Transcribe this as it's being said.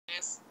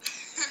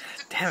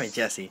Damn it,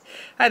 Jesse.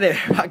 Hi there,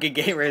 Pocket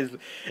Gamers.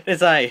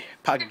 It's I,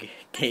 Pocket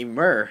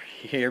Gamer,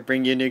 here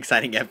bringing you a new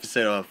exciting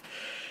episode of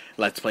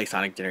Let's Play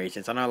Sonic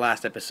Generations. On our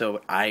last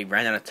episode, I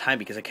ran out of time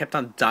because I kept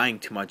on dying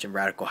too much in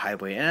Radical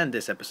Highway. And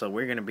this episode,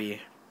 we're going to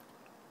be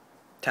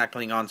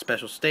tackling on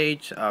Special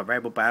Stage,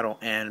 Rival Battle,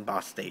 and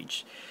Boss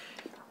Stage.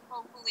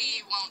 Hopefully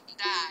you won't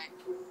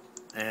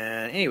die.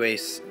 And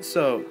anyways,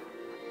 so,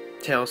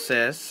 Tails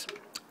says,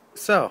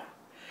 so,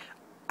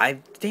 I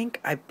think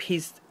I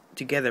pieced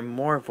together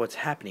more of what's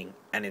happening,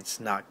 and it's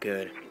not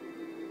good.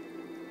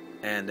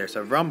 And there's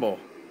a rumble,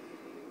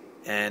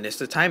 and it's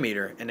the time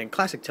meter, and then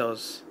Classic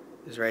Tails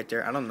is right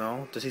there. I don't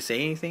know, does he say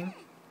anything?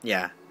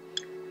 Yeah.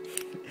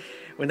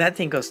 When that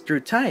thing goes through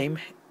time,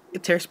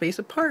 it tears space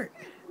apart.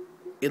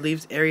 It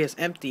leaves areas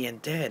empty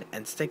and dead,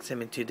 and sticks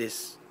him into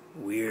this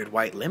weird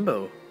white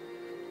limbo.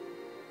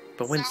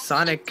 But when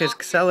Sonic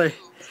accelerates,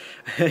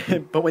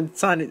 but when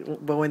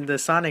the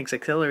Sonics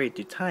accelerate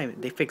through time,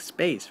 they fix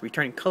space,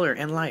 returning color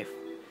and life.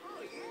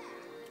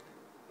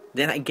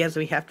 Then I guess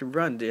we have to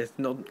run. There's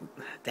no,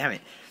 damn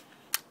it.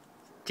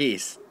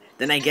 Jeez.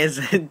 Then I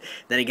guess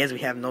we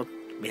have no.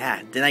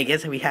 Yeah. Then I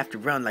guess we have to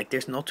run like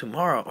there's no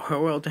tomorrow,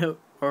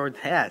 or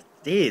that.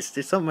 Jeez.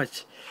 There's so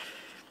much.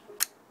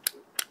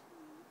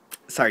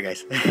 Sorry,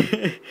 guys.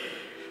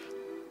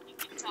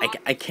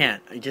 I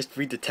can't. I just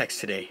read the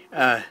text today.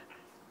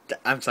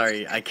 I'm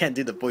sorry. I can't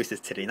do the voices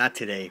today. Not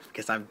today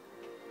because I'm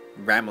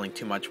rambling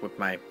too much with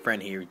my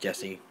friend here,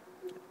 Jessie.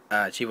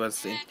 She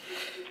was in.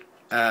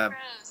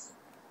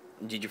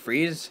 Did you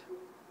freeze?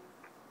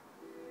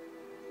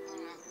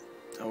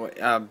 Oh,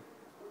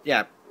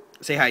 yeah.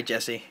 Say hi,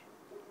 Jessie.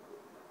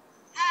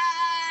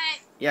 Hi!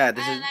 Yeah,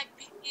 this I is... like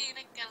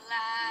pina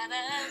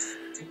coladas.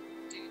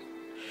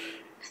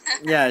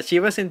 Yeah, she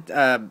wasn't...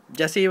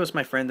 Jessie was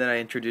my friend that I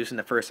introduced in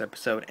the first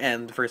episode,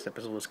 and the first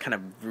episode was kind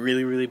of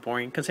really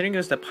boring, considering it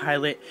was the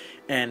pilot,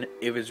 and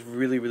it was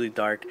really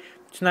dark.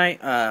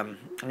 Tonight, I'm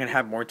gonna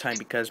have more time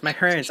because my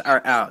parents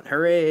are out.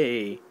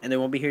 Hooray! And they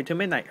won't be here till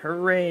midnight.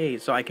 Hooray!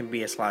 So I can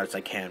be as loud as I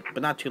can,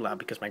 but not too loud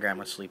because my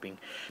grandma's sleeping.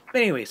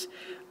 But anyways,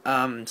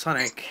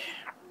 Sonic.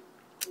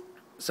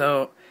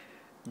 So,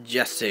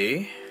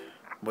 Jesse,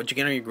 what'd you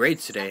get on your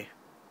grades today?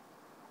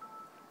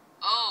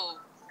 Oh.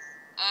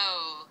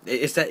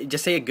 Is that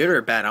just say it good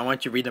or bad? I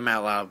want you to read them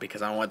out loud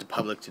because I want the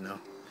public to know.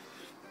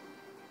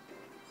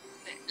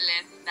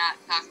 Let's not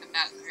talk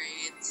about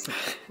grades.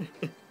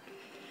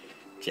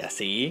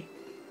 Jesse?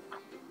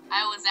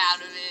 I was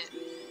out of it.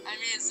 I'm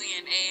usually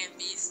an A and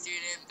B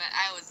student, but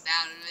I was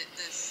out of it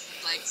this,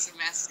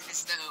 semester,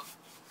 so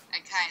I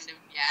kind of,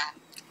 yeah.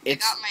 I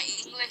got my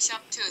English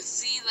up to a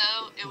C,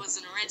 though. It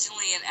was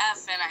originally an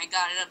F, and I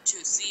got it up to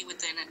a C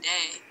within a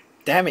day.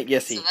 Damn it,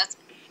 Jesse. So that's...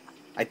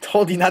 I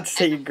told you not to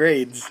say your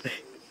grades.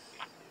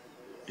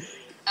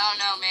 Oh,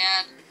 no,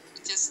 man.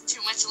 Just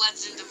too much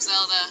Legend of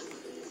Zelda.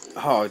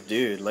 Oh,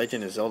 dude,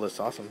 Legend of Zelda's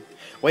awesome.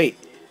 Wait.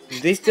 Do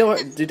they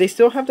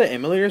still have the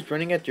emulators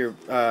running at your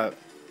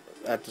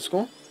at the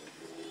school?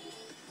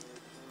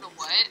 The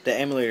what? The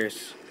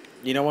emulators.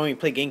 You know when we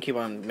play GameCube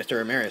on Mr.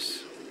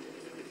 Ramirez?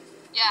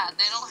 Yeah,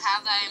 they don't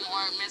have that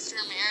anymore. Mr.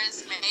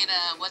 Ramirez made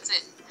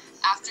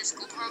a after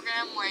school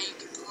program where you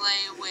can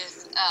play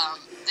with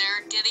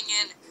they're getting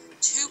in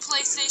 2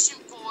 PlayStation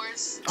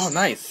 4s. Oh,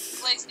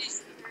 nice. 2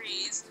 PlayStation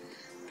 3s,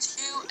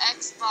 2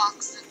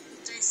 Xbox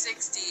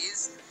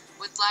 360s.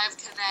 With Live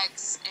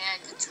Connects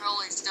and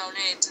controllers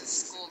donated to the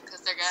school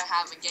because they're going to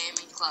have a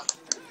gaming club.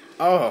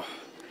 Oh.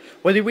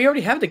 Well, we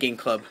already have the game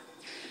club.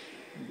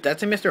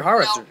 That's in Mr.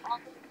 Harris. No,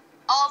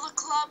 all the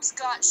clubs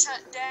got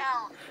shut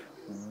down.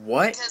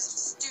 What? Because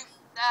of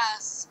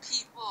stupid-ass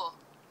people.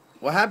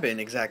 What happened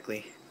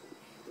exactly?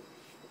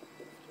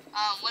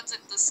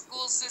 The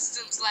school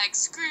system's like,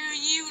 screw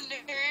you,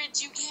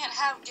 nerds, you can't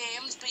have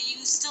games, but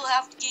you still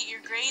have to get your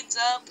grades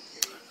up.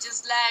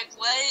 Just like,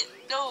 what?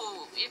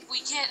 No, if we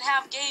can't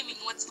have gaming,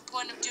 what's the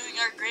point of doing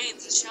our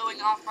grades and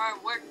showing off our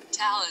work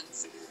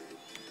talents?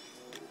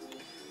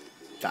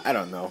 I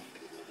don't know.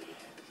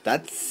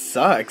 That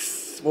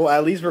sucks. Well,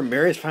 at least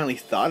Ramirez finally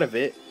thought of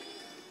it.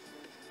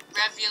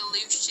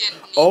 Revolution.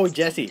 Oh,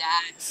 Jesse.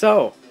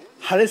 So,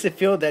 how does it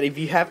feel that if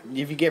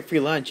you get free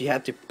lunch, you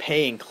have to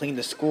pay and clean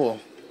the school?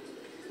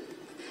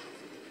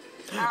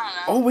 I don't know.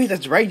 Oh wait,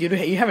 that's right.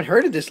 You haven't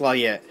heard of this law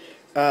yet.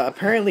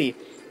 Apparently,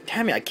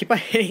 damn it, I keep on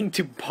hitting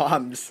 2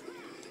 bombs.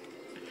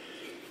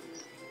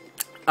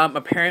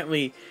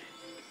 Apparently,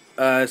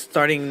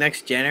 starting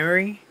next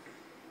January,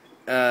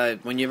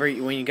 when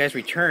you guys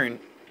return,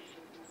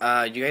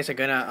 you guys are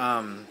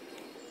gonna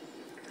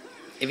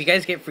if you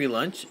guys get free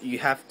lunch, you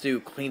have to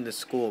clean the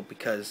school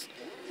because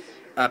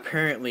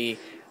apparently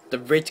the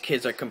rich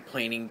kids are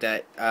complaining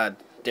that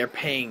they're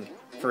paying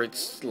for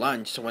its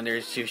lunch when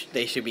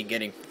they should be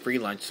getting free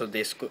lunch. So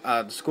the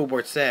school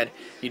board said,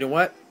 you know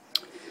what?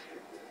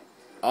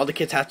 All the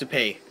kids have to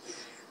pay.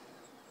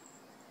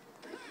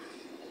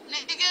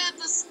 Nigga,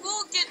 the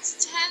school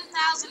gets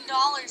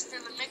 $10,000 for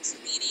the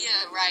mixed media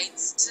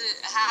rights to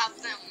have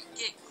them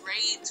get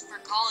grades for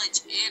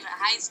college in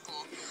high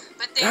school,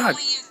 but they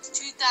only use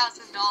 $2,000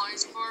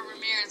 for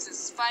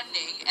Ramirez's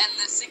funding, and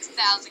the $6,000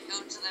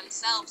 go to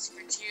themselves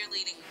for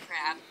cheerleading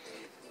crap,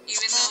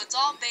 even though it's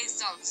all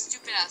based on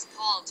stupid-ass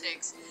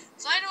politics.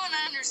 So I don't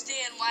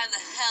understand why the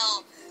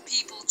hell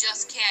people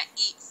just can't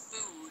eat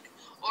food,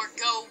 or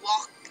go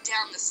walk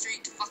down the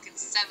street to fucking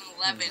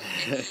 7-Eleven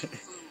and eat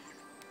food.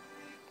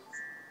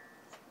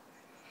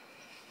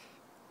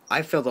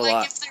 I feel a lot.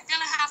 Like, if they're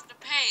gonna have to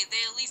pay, they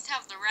at least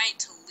have the right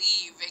to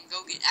leave and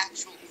go get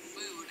actual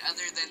food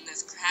other than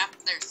this crap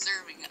they're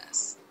serving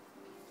us.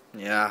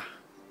 Yeah,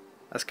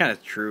 that's kind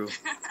of true.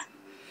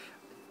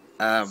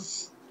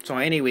 So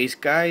anyways,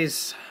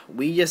 guys,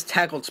 we just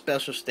tackled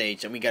special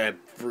stage, and we got a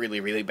really,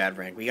 really bad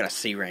rank. We got a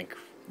C rank.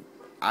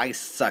 I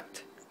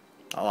sucked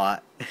a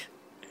lot.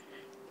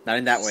 Not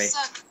in that way.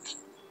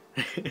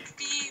 You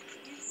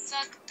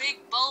suck, big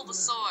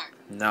Bulbasaur.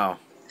 No.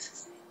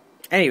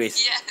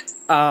 Anyways. Yes.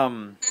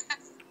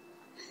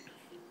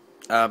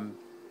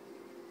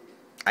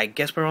 I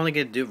guess we're only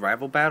gonna do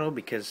rival battle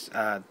because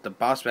the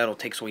boss battle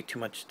takes away too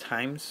much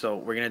time. So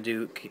we're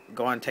gonna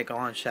go on take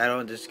on Shadow,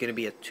 and this is gonna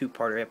be a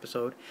two-parter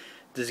episode.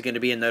 This is gonna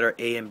be another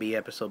A and B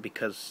episode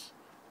because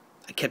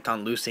I kept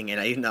on losing,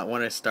 and I did not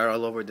want to start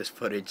all over this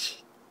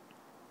footage.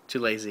 Too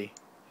lazy.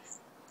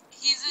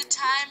 He's a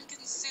time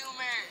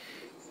consumer.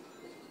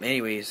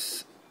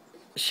 Anyways,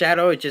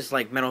 Shadow is just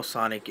like Metal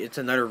Sonic. It's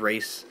another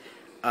race.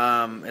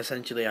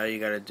 Essentially, all you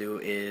gotta do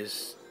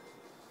is,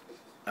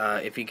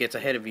 if he gets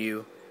ahead of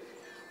you,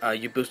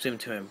 you boost him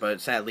to him.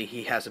 But sadly,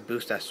 he has a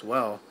boost as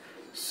well.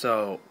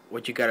 So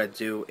what you gotta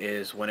do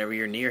is, whenever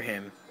you're near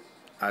him,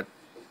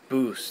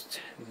 boost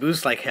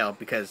like hell,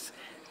 because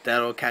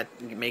that'll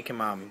make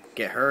him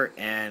get hurt,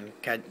 and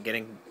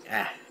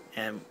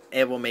and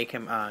it will make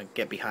him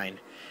get behind.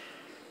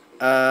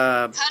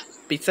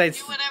 Besides,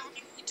 do whatever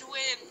you need to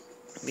win.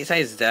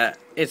 Besides that,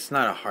 it's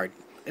not a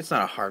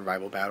hard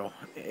rival battle.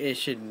 It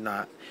should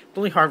not.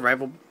 The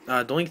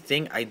only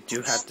thing I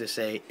do have to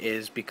say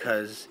is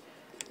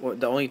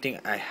the only thing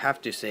I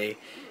have to say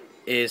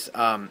is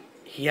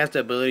he has the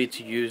ability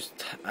to use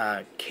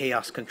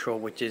chaos control,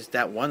 which is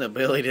that one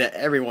ability that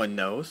everyone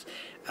knows.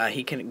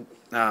 He can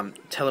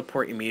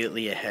teleport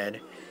immediately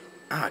ahead.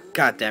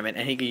 God damn it!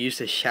 And he can use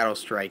his Shadow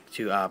Strike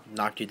to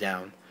knock you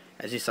down,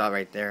 as you saw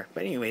right there.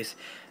 But anyways,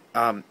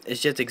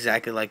 it's just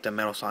exactly like the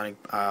Metal Sonic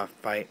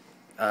fight.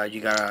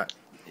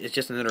 It's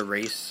just another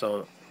race,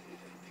 so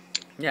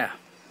yeah.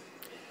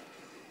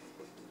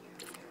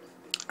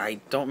 I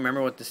don't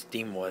remember what this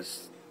theme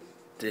was.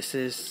 This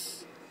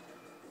is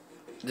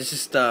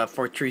the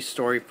Fortress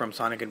story from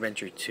Sonic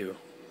Adventure 2.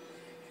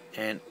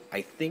 And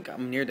I think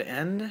I'm near the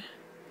end.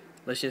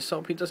 Let's just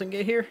hope he doesn't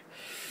get here.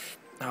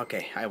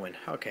 Okay, I win.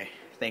 Okay,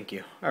 thank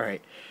you.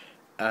 Alright.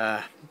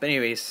 But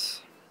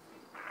anyways,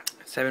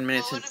 7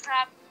 minutes What would have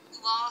happened if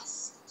you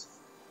lost?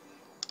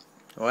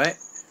 What?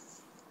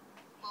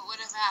 What would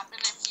have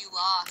happened if you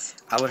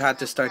lost? I would have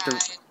to start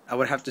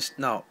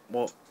no,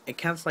 well, it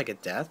counts like a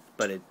death,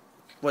 but it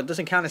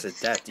doesn't count as a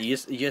death. You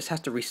just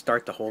have to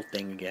restart the whole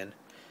thing again.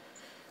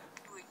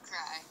 You would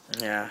cry.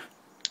 Yeah.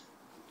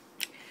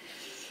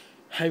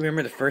 I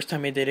remember the first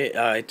time I did it,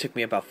 it took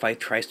me about 5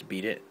 tries to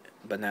beat it,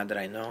 but now that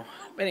I know.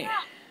 But anyway,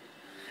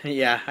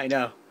 yeah, I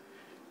know.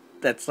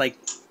 That's like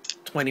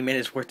 20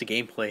 minutes worth of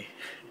gameplay.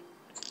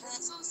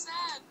 That's so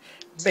sad.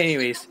 But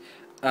anyways,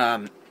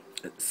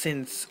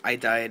 since I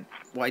died,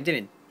 well, I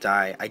didn't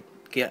die. I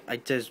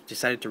just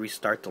decided to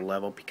restart the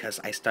level because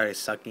I started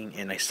sucking,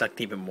 and I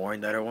sucked even more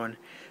in the other one.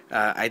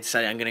 I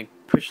decided I'm gonna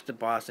push the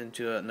boss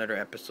into another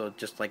episode,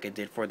 just like I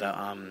did for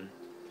the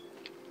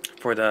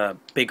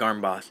big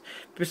arm boss.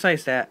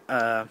 Besides that,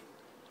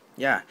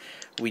 yeah,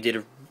 we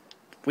did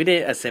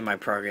a semi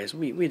progress.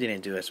 We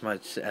didn't do as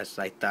much as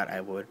I thought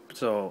I would.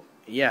 So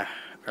yeah,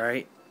 all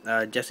right.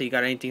 Jesse, you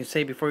got anything to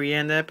say before we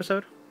end the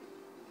episode?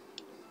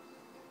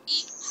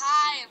 Eat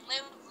pie and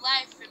live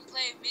life and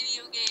play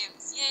video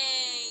games.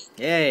 Yay!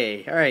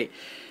 Yay! All right.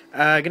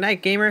 Good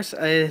night, gamers.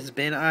 It's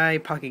been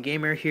Pocket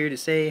Gamer here to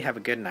say have a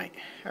good night.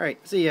 All right.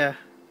 See ya.